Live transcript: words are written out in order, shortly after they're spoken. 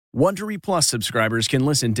Wondery Plus subscribers can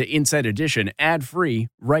listen to Inside Edition ad-free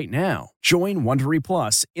right now. Join Wondery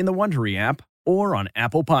Plus in the Wondery app or on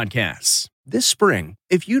Apple Podcasts. This spring,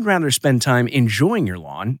 if you'd rather spend time enjoying your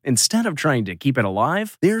lawn instead of trying to keep it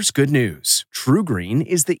alive, there's good news. True Green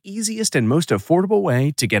is the easiest and most affordable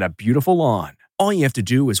way to get a beautiful lawn. All you have to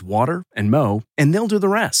do is water and mow, and they'll do the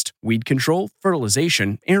rest. Weed control,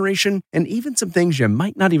 fertilization, aeration, and even some things you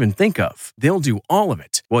might not even think of. They'll do all of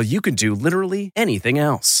it, while you can do literally anything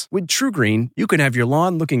else. With True Green, you can have your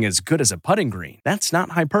lawn looking as good as a putting green. That's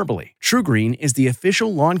not hyperbole. True Green is the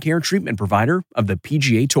official lawn care treatment provider of the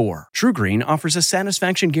PGA Tour. True Green offers a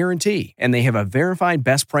satisfaction guarantee, and they have a verified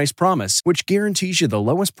best price promise, which guarantees you the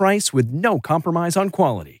lowest price with no compromise on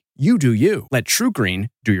quality. You do you. Let True Green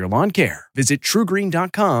do your lawn care. Visit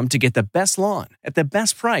TrueGreen.com to get the best lawn at the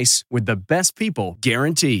best price with the best people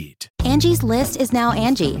guaranteed. Angie's List is now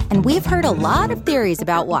Angie, and we've heard a lot of theories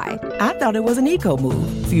about why. I thought it was an eco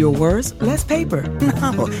move. Fewer words, less paper.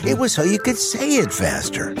 No, it was so you could say it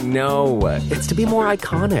faster. No, it's to be more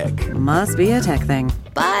iconic. Must be a tech thing.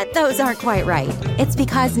 But those aren't quite right. It's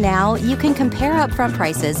because now you can compare upfront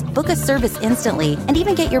prices, book a service instantly, and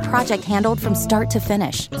even get your project handled from start to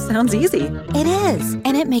finish. Sounds easy. It is,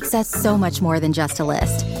 and it makes us so much more than just a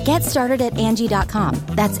list. Get started at Angie.com.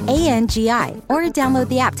 That's ANGI, or download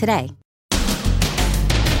the app today.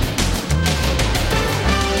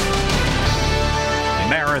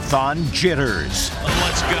 Marathon jitters.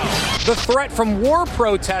 Let's go. The threat from war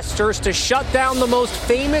protesters to shut down the most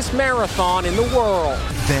famous marathon in the world.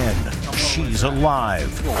 Then she's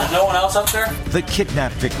alive. There's no one else up there? The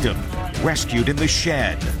kidnapped victim, rescued in the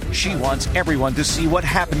shed. She wants everyone to see what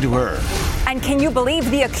happened to her. And can you believe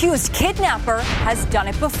the accused kidnapper has done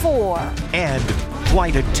it before? And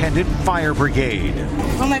flight attendant fire brigade.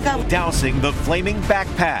 Oh my God. Dousing the flaming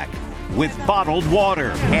backpack with bottled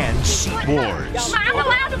water and seat wars. I'm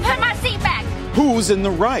allowed to put my seat back. Who's in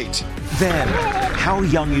the right? Then, how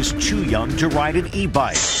young is too young to ride an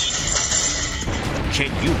e-bike?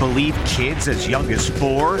 Can you believe kids as young as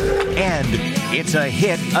 4? And it's a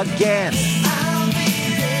hit again.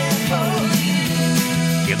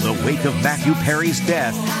 In the wake of Matthew Perry's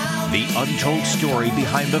death, the untold story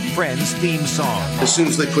behind the Friends theme song. As soon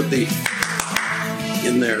as they put the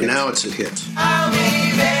in there, now it's a hit. I'll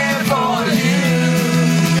be there for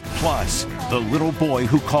you. Plus, the little boy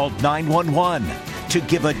who called 911 to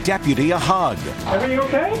give a deputy a hug. Everything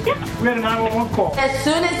okay? Yeah. We had a 911 call. As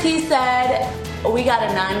soon as he said, we got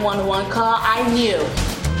a 911 call, I knew.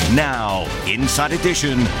 Now, Inside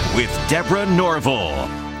Edition with Deborah Norville.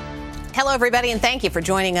 Hello, everybody, and thank you for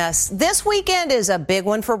joining us. This weekend is a big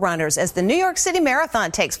one for runners as the New York City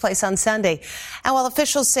Marathon takes place on Sunday. And while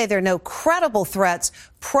officials say there are no credible threats,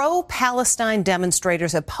 pro-Palestine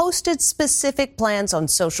demonstrators have posted specific plans on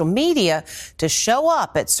social media to show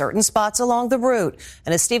up at certain spots along the route.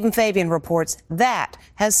 And as Stephen Fabian reports, that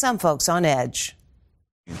has some folks on edge.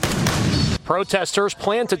 Protesters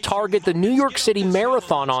plan to target the New York City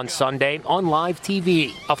Marathon on Sunday on live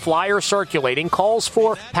TV. A flyer circulating calls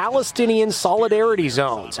for Palestinian solidarity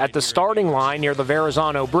zones at the starting line near the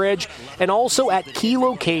Verrazano Bridge and also at key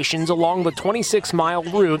locations along the 26-mile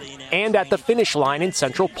route and at the finish line in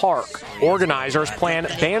Central Park. Organizers plan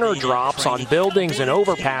banner drops on buildings and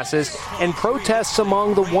overpasses and protests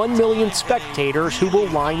among the 1 million spectators who will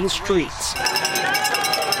line the streets.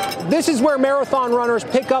 This is where marathon runners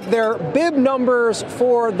pick up their bib numbers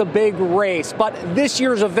for the big race. But this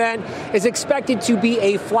year's event is expected to be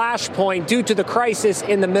a flashpoint due to the crisis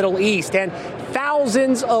in the Middle East. And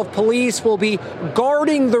thousands of police will be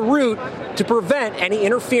guarding the route to prevent any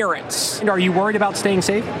interference. And are you worried about staying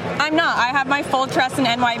safe? I'm not. I have my full trust in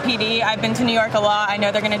NYPD. I've been to New York a lot. I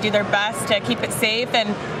know they're going to do their best to keep it safe.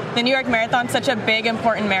 And the New York Marathon is such a big,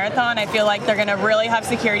 important marathon. I feel like they're going to really have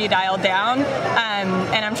security dialed down,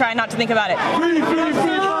 and I'm trying not to think about it.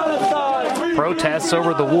 Protests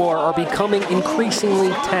over the war are becoming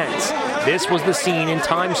increasingly tense. This was the scene in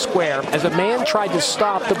Times Square as a man tried to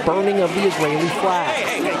stop the burning of the Israeli flag.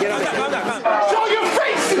 Show your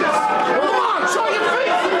faces! Come on, show your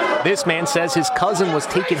faces! This man says his cousin was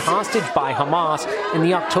taken hostage by Hamas in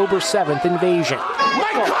the October 7th invasion.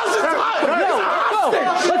 My cousin's hostage!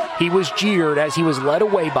 He was jeered as he was led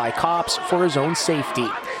away by cops for his own safety.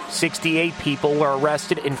 68 people were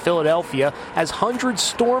arrested in Philadelphia as hundreds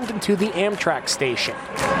stormed into the Amtrak station.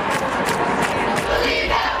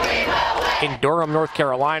 In Durham, North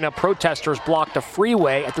Carolina, protesters blocked a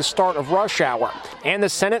freeway at the start of rush hour, and the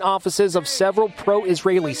Senate offices of several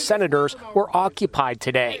pro-Israeli senators were occupied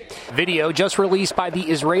today. Video just released by the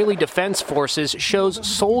Israeli Defense Forces shows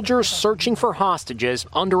soldiers searching for hostages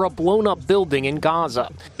under a blown-up building in Gaza.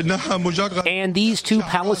 And these two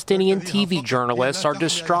Palestinian TV journalists are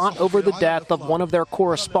distraught over the death of one of their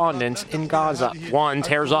correspondents in Gaza. One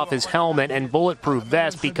tears off his helmet and bulletproof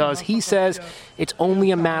vest because he says it's only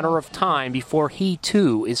a matter of time before he,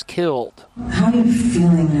 too, is killed. How are you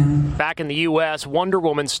feeling now? Back in the U.S., Wonder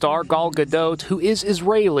Woman star Gal Gadot, who is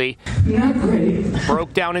Israeli, Not great.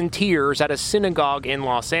 broke down in tears at a synagogue in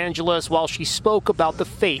Los Angeles while she spoke about the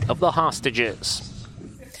fate of the hostages.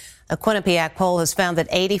 A Quinnipiac poll has found that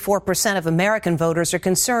 84% of American voters are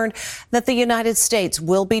concerned that the United States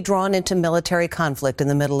will be drawn into military conflict in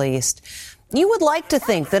the Middle East. You would like to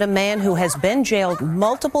think that a man who has been jailed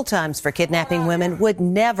multiple times for kidnapping women would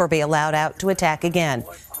never be allowed out to attack again.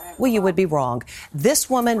 Well, you would be wrong. This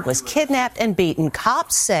woman was kidnapped and beaten,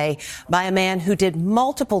 cops say, by a man who did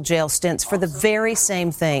multiple jail stints for the very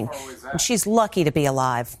same thing. And she's lucky to be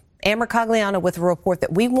alive. Amber Cogliano with a report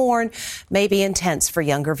that we warn may be intense for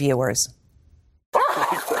younger viewers.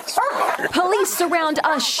 Police surround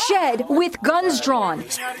a shed with guns drawn.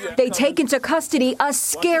 They take into custody a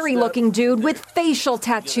scary-looking dude with facial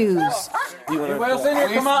tattoos.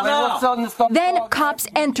 Then cops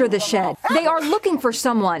enter the shed. They are looking for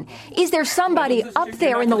someone. Is there somebody up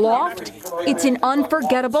there in the loft? It's an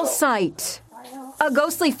unforgettable sight. A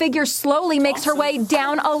ghostly figure slowly makes her way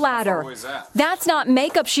down a ladder. That's not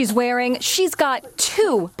makeup she's wearing. She's got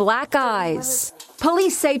two black eyes.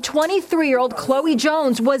 Police say 23-year-old Chloe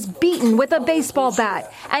Jones was beaten with a baseball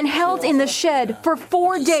bat and held in the shed for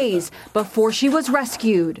 4 days before she was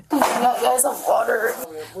rescued.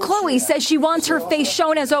 Chloe says she wants her face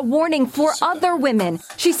shown as a warning for other women.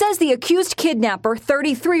 She says the accused kidnapper,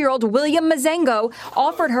 33-year-old William Mazengo,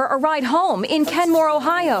 offered her a ride home in Kenmore,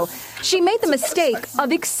 Ohio. She made the mistake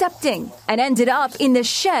of accepting and ended up in the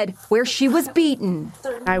shed where she was beaten.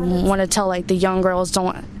 I want to tell the young girls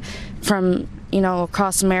from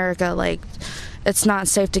across America, it's not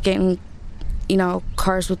safe to get in,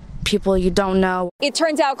 cars with people you don't know. It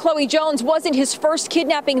turns out Chloe Jones wasn't his first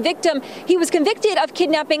kidnapping victim. He was convicted of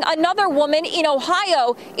kidnapping another woman in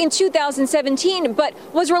Ohio in 2017, but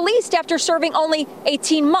was released after serving only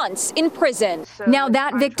 18 months in prison. Now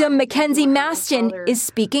that victim, Mackenzie Maston, is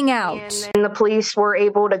speaking out. And the police were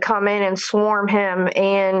able to come in and swarm him,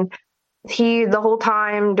 and the whole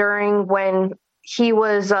time when he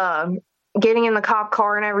was getting in the cop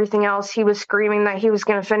car and everything else, he was screaming that he was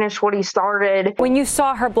going to finish what he started. When you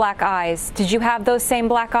saw her black eyes, did you have those same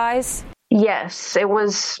black eyes? Yes, it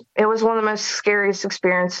was one of the most scariest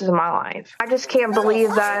experiences of my life. I just can't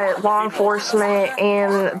believe that law enforcement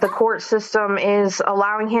and the court system is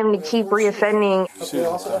allowing him to keep reoffending.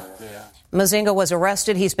 Mazengo was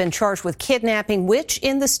arrested. He's been charged with kidnapping, which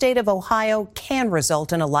in the state of Ohio can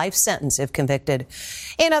result in a life sentence if convicted.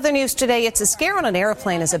 In other news today, it's a scare on an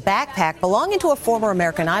airplane as a backpack belonging to a former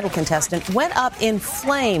American Idol contestant went up in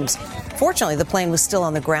flames. Fortunately, the plane was still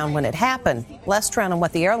on the ground when it happened. Les Trout on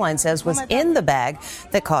what the airline says was in the bag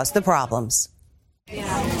that caused the problems.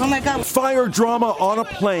 Oh my God. Fire drama on a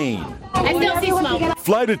plane. I still see smoke.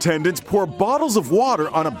 Flight attendants pour bottles of water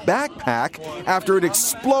on a backpack after it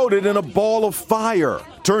exploded in a ball of fire.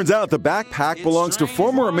 Turns out the backpack belongs to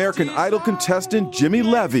former American Idol contestant Jimmy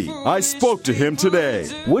Levy. I spoke to him today.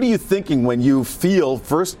 What are you thinking when you feel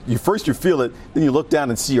first you feel it, then you look down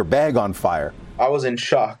and see your bag on fire? I was in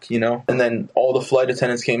shock, and then all the flight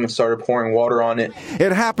attendants came and started pouring water on it.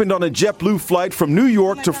 It happened on a JetBlue flight from New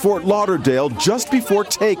York to Fort Lauderdale just before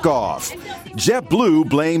takeoff. JetBlue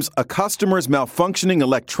blames a customer's malfunctioning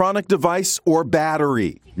electronic device or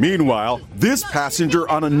battery. Meanwhile, this passenger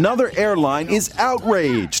on another airline is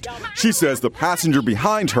outraged. She says the passenger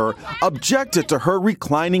behind her objected to her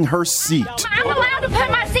reclining her seat. I'm allowed to put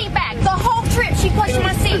my seat back. The whole trip, she pushed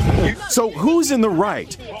my seat. So who's in the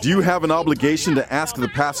right? Do you have an obligation to ask the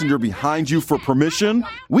passenger behind you for permission?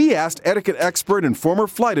 We asked etiquette expert and former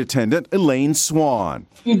flight attendant Elaine Swan.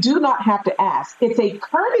 You do not have to ask. It's a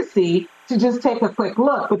courtesy to just take a quick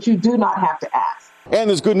look, but you do not have to ask. And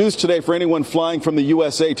there's good news today for anyone flying from the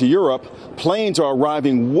USA to Europe. Planes are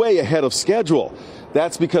arriving way ahead of schedule.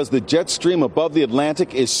 That's because the jet stream above the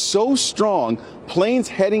Atlantic is so strong, planes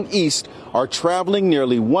heading east are traveling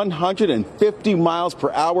nearly 150 miles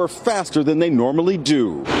per hour faster than they normally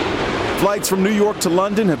do. Flights from New York to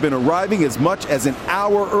London have been arriving as much as an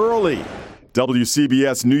hour early.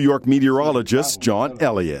 WCBS New York meteorologist John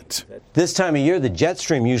Elliott. This time of year, the jet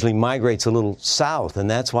stream usually migrates a little south,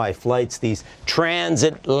 and that's why flights, these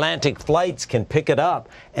transatlantic flights, can pick it up,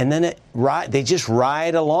 and then they just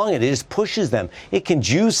ride along it. It just pushes them. It can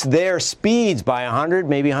juice their speeds by 100,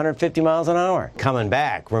 maybe 150 miles an hour. Coming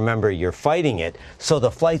back, remember, you're fighting it, so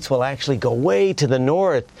the flights will actually go way to the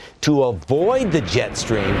north to avoid the jet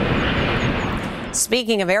stream.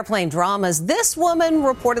 Speaking of airplane dramas, this woman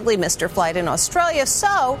reportedly missed her flight in Australia,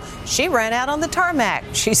 so she ran out on the tarmac.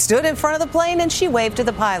 She stood in front of the plane and she waved to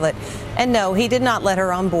the pilot. And no, he did not let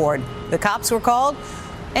her on board. The cops were called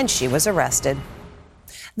and she was arrested.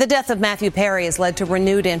 The death of Matthew Perry has led to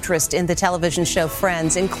renewed interest in the television show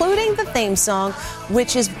Friends, including the theme song,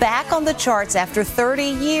 which is back on the charts after 30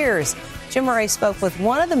 years. Jim Murray spoke with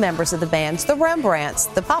one of the members of the band, the Rembrandts,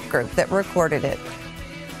 the pop group that recorded it.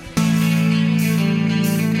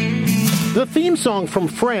 The theme song from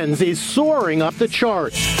Friends is soaring up the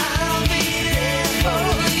charts.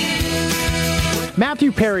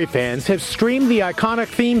 Matthew Perry fans have streamed the iconic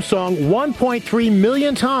theme song 1.3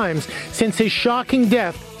 million times since his shocking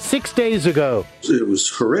death 6 days ago. It was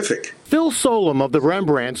horrific. Phil Solem of the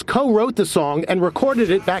Rembrandts co-wrote the song and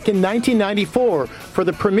recorded it back in 1994 for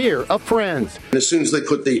the premiere of Friends. As soon as they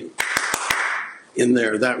put the in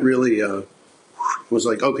there, that really was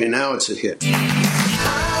like, okay, now it's a hit.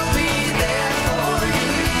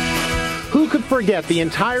 Who could forget the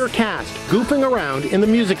entire cast goofing around in the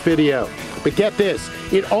music video? But get this,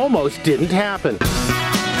 it almost didn't happen.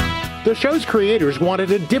 The show's creators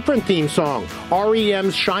wanted a different theme song,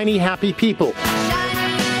 REM's Shiny Happy People.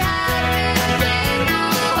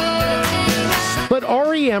 But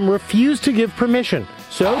REM refused to give permission,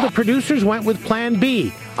 so the producers went with Plan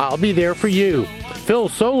B, I'll Be There For You. Phil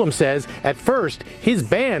Solem says at first his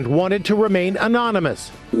band wanted to remain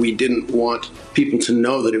anonymous. We didn't want people to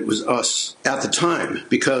know that it was us at the time,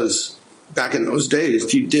 because back in those days,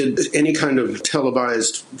 if you did any kind of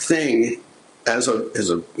televised thing as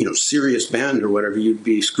a serious band or whatever, you'd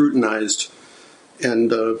be scrutinized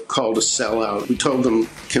and called a sellout. We told them,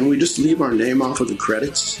 can we just leave our name off of the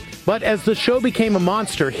credits? But as the show became a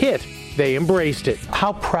monster hit, they embraced it.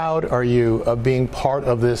 How proud are you of being part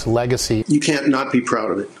of this legacy? You can't not be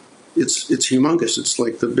proud of it. It's humongous. It's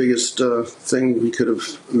like the biggest thing we could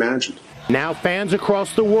have imagined. Now fans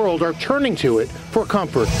across the world are turning to it for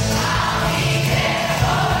comfort.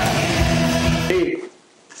 Hey,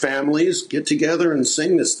 families, get together and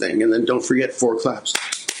sing this thing, and then don't forget 4 claps.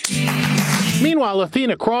 Meanwhile,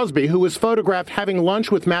 Athena Crosby, who was photographed having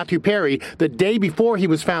lunch with Matthew Perry the day before he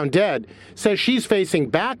was found dead, says she's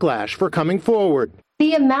facing backlash for coming forward.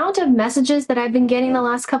 The amount of messages that I've been getting the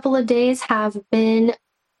last couple of days have been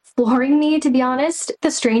flooring me, to be honest.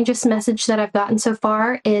 The strangest message that I've gotten so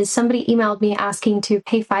far is somebody emailed me asking to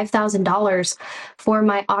pay $5,000 for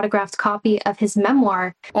my autographed copy of his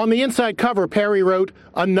memoir. On the inside cover, Perry wrote,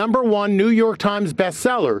 a #1 New York Times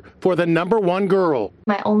bestseller for the #1 girl.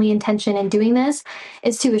 My only intention in doing this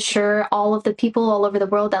is to assure all of the people all over the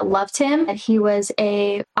world that loved him that he was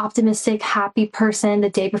a optimistic, happy person the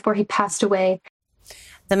day before he passed away.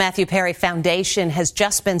 The Matthew Perry Foundation has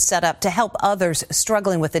just been set up to help others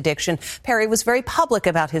struggling with addiction. Perry was very public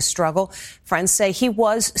about his struggle. Friends say he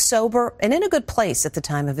was sober and in a good place at the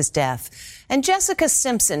time of his death. And Jessica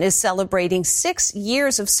Simpson is celebrating 6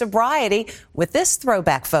 years of sobriety with this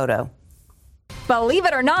throwback photo. Believe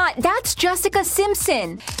it or not, that's Jessica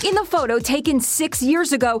Simpson. In the photo taken 6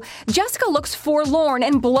 years ago, Jessica looks forlorn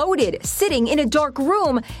and bloated, sitting in a dark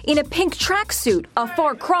room in a pink tracksuit, a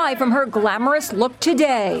far cry from her glamorous look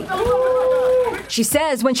today. She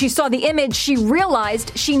says when she saw the image, she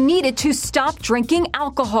realized she needed to stop drinking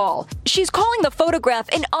alcohol. She's calling the photograph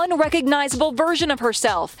an unrecognizable version of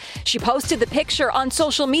herself. She posted the picture on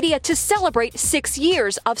social media to celebrate 6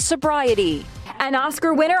 years of sobriety. An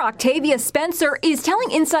Oscar winner, Octavia Spencer, is telling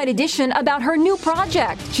Inside Edition about her new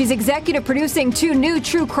project. She's executive producing 2 new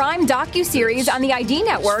true crime docuseries on the ID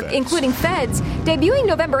network, including Feds, debuting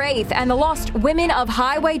November 8th, and The Lost Women of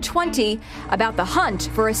Highway 20, about the hunt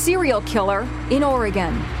for a serial killer in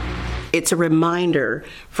Oregon. It's a reminder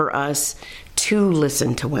for us to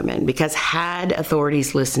listen to women, because had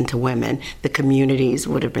authorities listened to women, the communities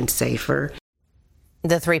would have been safer.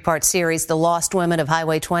 The 3-part series, The Lost Women of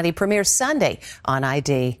Highway 20, premieres Sunday on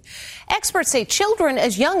ID. Experts say children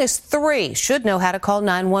as young as 3 should know how to call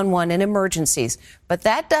 911 in emergencies, but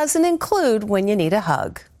that doesn't include when you need a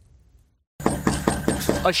hug.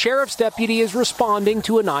 A sheriff's deputy is responding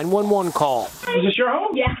to a 911 call. Is this your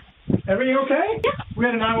home? Yeah. Everything okay? Yeah. We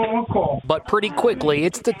had a 911 call. But pretty quickly,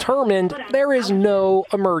 it's determined there is no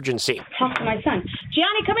emergency. Talk to my son.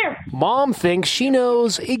 Gianni, come here. Mom thinks she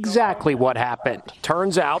knows exactly what happened.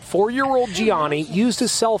 Turns out 4-year-old Gianni used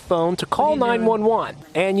his cell phone to call 911,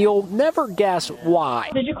 and you'll never guess why.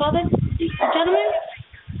 Did you call this gentleman?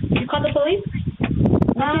 You called the police?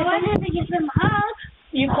 I wanted to give him a hug.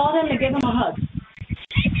 You called him to give him a hug.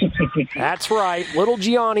 That's right. Little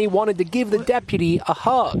Gianni wanted to give the deputy a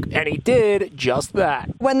hug, and he did just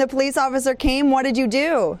that. When the police officer came, what did you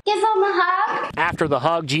do? Give him a hug. After the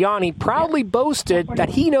hug, Gianni proudly boasted that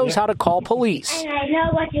he knows how to call police. And I know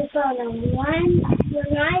what your phone number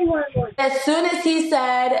 911. As soon as he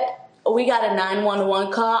said, we got a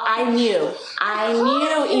 911 call, I knew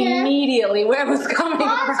immediately where it was coming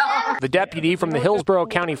from. The deputy from the Hillsborough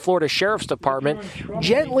County, Florida Sheriff's Department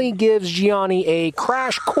gently gives Gianni a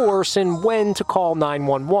crash course in when to call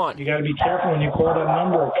 911. You got to be careful when you call that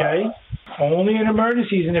number, okay? Only in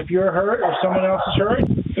emergencies, and if you're hurt or someone else is hurt,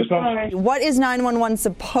 What is 911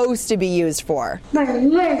 supposed to be used for? For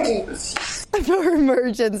emergencies. For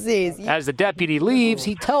emergencies. As the deputy leaves,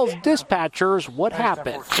 he tells dispatchers what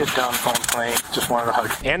happened. Sit down, phone plane. Just wanted a hug.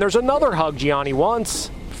 And there's another hug Gianni wants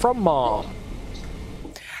from Mom.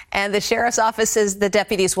 And the sheriff's office says the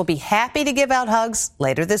deputies will be happy to give out hugs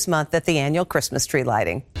later this month at the annual Christmas tree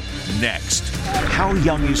lighting. Next, how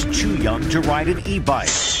young is too young to ride an e-bike?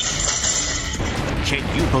 Can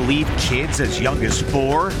you believe kids as young as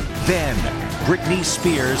 4? Then, Britney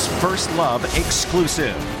Spears' First Love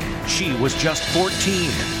exclusive. She was just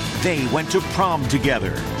 14. They went to prom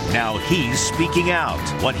together. Now he's speaking out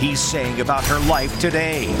what he's saying about her life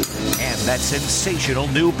today and that sensational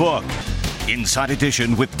new book. Inside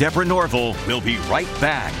Edition with Deborah Norville. We'll be right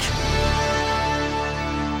back.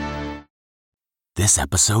 This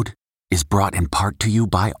episode is brought in part to you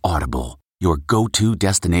by Audible, your go-to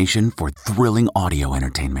destination for thrilling audio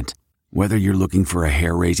entertainment. Whether you're looking for a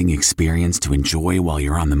hair-raising experience to enjoy while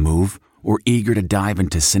you're on the move or eager to dive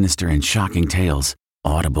into sinister and shocking tales,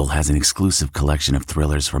 Audible has an exclusive collection of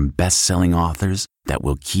thrillers from best-selling authors that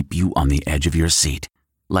will keep you on the edge of your seat.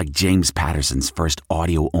 Like James Patterson's first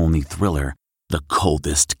audio-only thriller, The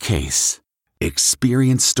Coldest Case.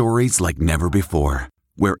 Experience stories like never before,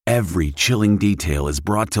 where every chilling detail is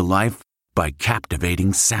brought to life by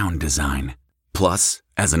captivating sound design. Plus,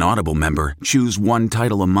 as an Audible member, choose one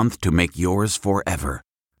title a month to make yours forever.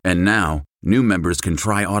 And now, new members can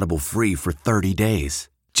try Audible free for 30 days.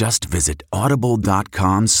 Just visit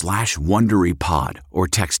audible.com/WonderyPod or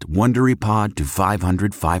text WonderyPod to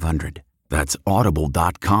 500-500. That's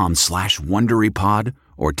audible.com/WonderyPod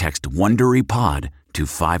or text WonderyPod to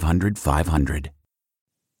 500-500.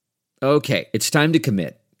 Okay, it's time to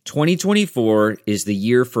commit. 2024 is the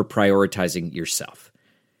year for prioritizing yourself.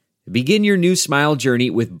 Begin your new smile journey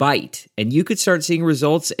with Byte, and you could start seeing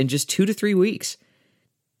results in just 2 to 3 weeks.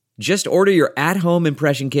 Just order your at-home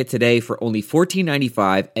impression kit today for only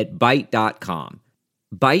 $14.95 at Byte.com.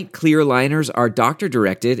 Byte clear liners are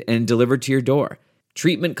doctor-directed and delivered to your door.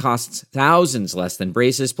 Treatment costs thousands less than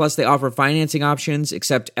braces, plus they offer financing options,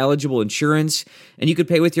 accept eligible insurance, and you could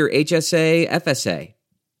pay with your HSA, FSA.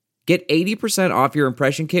 Get 80% off your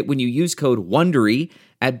impression kit when you use code WONDERY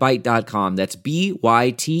at Byte.com. That's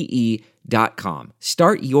BYTE.com.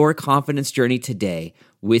 Start your confidence journey today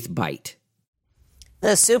with Byte.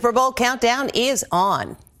 The Super Bowl countdown is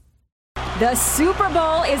on. The Super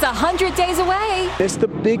Bowl is 100 days away. It's the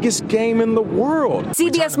biggest game in the world.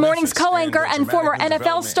 CBS Morning's co-anchor and former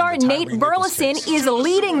NFL star Nate Burleson is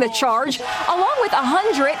leading the charge, along with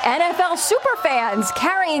 100 NFL superfans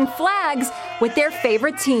carrying flags with their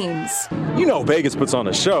favorite teams. You know Vegas puts on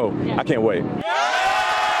a show. I can't wait.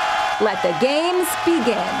 Let the games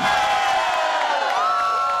begin.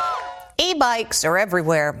 E-bikes are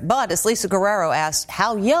everywhere, but as Lisa Guerrero asked,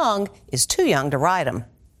 how young is too young to ride them?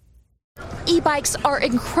 E-bikes are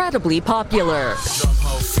incredibly popular.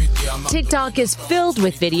 TikTok is filled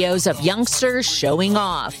with videos of youngsters showing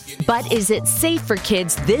off. But is it safe for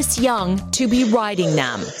kids this young to be riding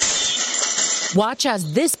them? Watch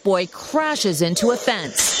as this boy crashes into a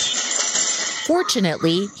fence.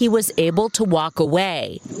 Fortunately, he was able to walk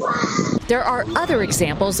away. There are other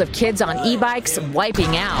examples of kids on e-bikes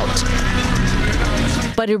wiping out.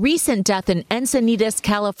 But a recent death in Encinitas,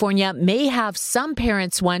 California may have some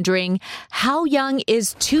parents wondering how young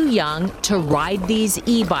is too young to ride these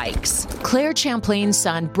e-bikes. Claire Champlain's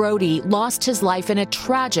son, Brody, lost his life in a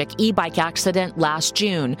tragic e-bike accident last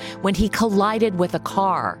June when he collided with a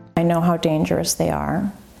car. I know how dangerous they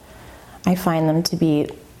are. I find them to be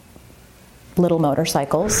little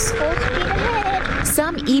motorcycles.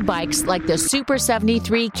 Some e-bikes, like the Super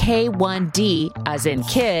 73 K1D, as in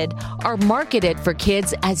kid, are marketed for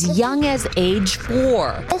kids as young as age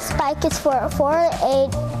 4. This bike is for 4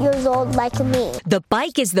 to 8 years old like me. The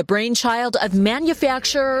bike is the brainchild of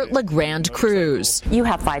manufacturer Legrand Cruise. You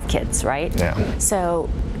have 5 kids, right? Yeah. So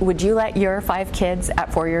would you let your 5 kids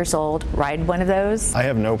at 4 years old ride one of those? I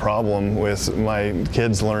have no problem with my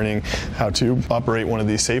kids learning how to operate one of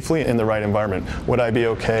these safely in the right environment. Would I be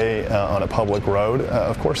okay on a public road?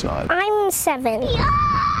 Of course not. I'm 7.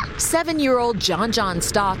 7-year-old John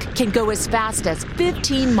Stock can go as fast as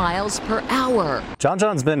 15 miles per hour.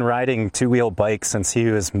 John's been riding two-wheel bikes since he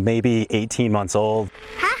was maybe 18 months old.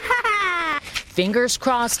 Fingers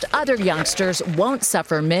crossed other youngsters won't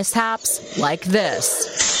suffer mishaps like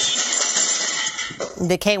this.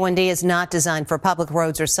 The K1D is not designed for public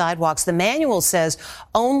roads or sidewalks. The manual says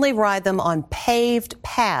only ride them on paved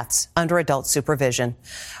paths under adult supervision.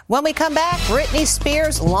 When we come back, Britney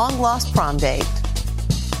Spears' long-lost prom date.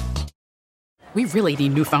 We really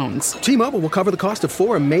need new phones. T-Mobile will cover the cost of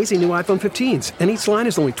 4 amazing new iPhone 15s, and each line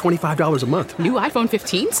is only $25 a month. New iPhone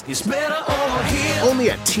 15s? It's better over here.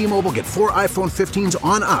 Only at T-Mobile, get 4 iPhone 15s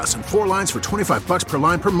on us and 4 lines for $25 per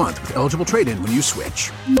line per month with eligible trade-in when you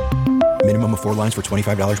switch. Minimum of 4 lines for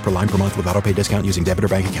 $25 per line per month with autopay discount using debit or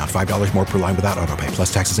bank account. $5 more per line without autopay,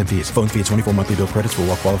 plus taxes and fees. Phone fee at 24 monthly bill credits for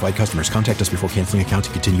well-qualified customers. Contact us before canceling account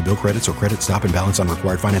to continue bill credits or credit stop and balance on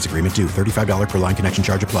required finance agreement due. $35 per line connection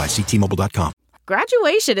charge applies. See T-Mobile.com.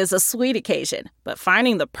 Graduation is a sweet occasion, but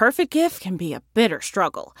finding the perfect gift can be a bitter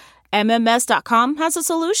struggle. MMS.com has a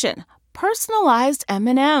solution. Personalized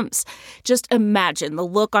M&Ms. Just imagine the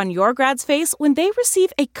look on your grad's face when they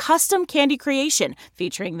receive a custom candy creation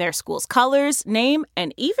featuring their school's colors, name,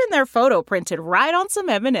 and even their photo printed right on some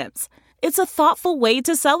M&Ms. It's a thoughtful way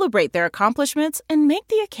to celebrate their accomplishments and make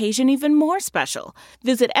the occasion even more special.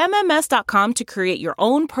 Visit MMS.com to create your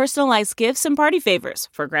own personalized gifts and party favors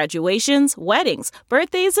for graduations, weddings,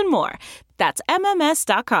 birthdays, and more. That's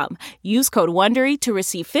MMS.com. Use code WONDERY to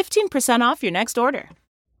receive 15% off your next order.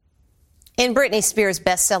 In Britney Spears'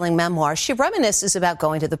 best-selling memoir, she reminisces about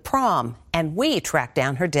going to the prom, and we tracked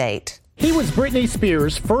down her date. He was Britney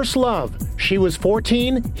Spears' first love. She was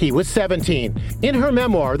 14, he was 17. In her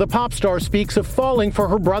memoir, the pop star speaks of falling for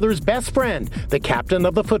her brother's best friend, the captain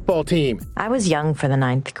of the football team. I was young for the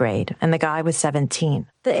 9th grade, and the guy was 17.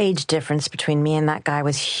 The age difference between me and that guy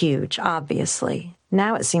was huge, obviously.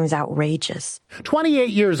 Now it seems outrageous. 28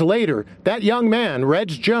 years later, that young man, Reg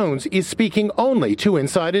Jones, is speaking only to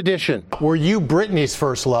Inside Edition. Were you Britney's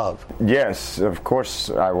first love? Yes, of course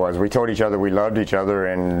I was. We told each other we loved each other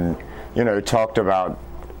and, talked about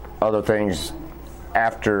other things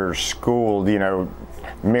after school,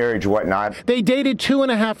 marriage, whatnot. They dated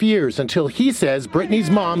 2.5 years until he says Britney's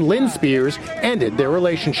mom, Lynn Spears, ended their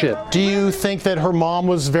relationship. Do you think that her mom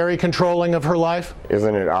was very controlling of her life?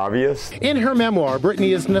 Isn't it obvious? In her memoir,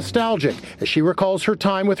 Britney is nostalgic as she recalls her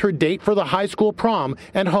time with her date for the high school prom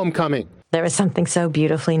and homecoming. There was something so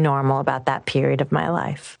beautifully normal about that period of my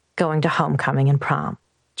life. Going to homecoming and prom,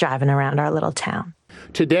 driving around our little town.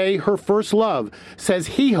 Today, her first love says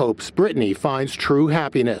he hopes Britney finds true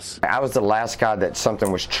happiness. I was the last guy that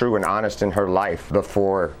something was true and honest in her life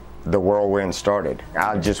before the whirlwind started.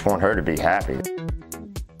 I just want her to be happy.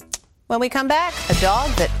 When we come back, a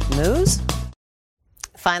dog that moos?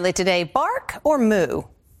 Finally today, bark or moo?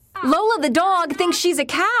 Lola the dog thinks she's a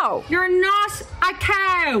cow. You're not a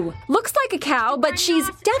cow. Looks like a cow, but she's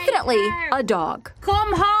definitely a dog.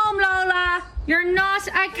 Come home, Lola. You're not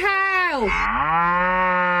a cow.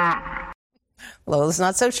 Lola's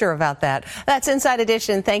not so sure about that. That's Inside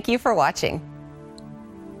Edition. Thank you for watching.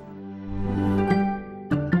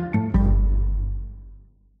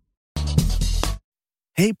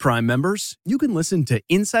 Hey, Prime members, you can listen to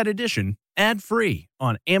Inside Edition ad-free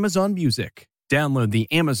on Amazon Music. Download the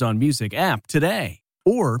Amazon Music app today.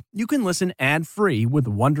 Or you can listen ad-free with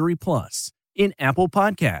Wondery Plus in Apple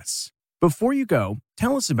Podcasts. Before you go,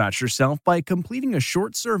 tell us about yourself by completing a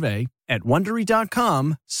short survey at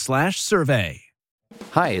Wondery.com/survey.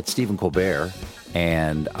 Hi, it's Stephen Colbert,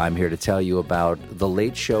 and I'm here to tell you about The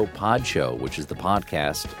Late Show Pod Show, which is the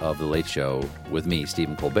podcast of The Late Show with me,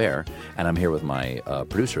 Stephen Colbert, and I'm here with my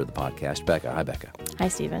producer of the podcast, Becca. Hi, Becca. Hi,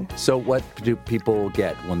 Stephen. So what do people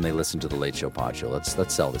get when they listen to The Late Show Pod Show?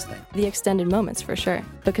 Let's sell this thing. The extended moments, for sure,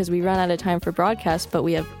 because we run out of time for broadcast, but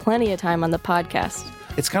we have plenty of time on the podcast.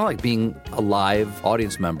 It's kind of like being a live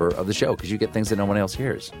audience member of the show because you get things that no one else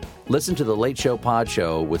hears. Listen to The Late Show Pod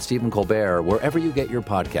Show with Stephen Colbert wherever you get your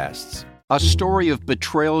podcasts. A story of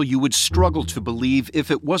betrayal you would struggle to believe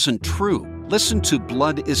if it wasn't true. Listen to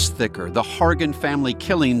Blood is Thicker, The Hargan Family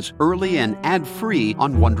Killings, early and ad-free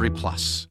on Wondery Plus.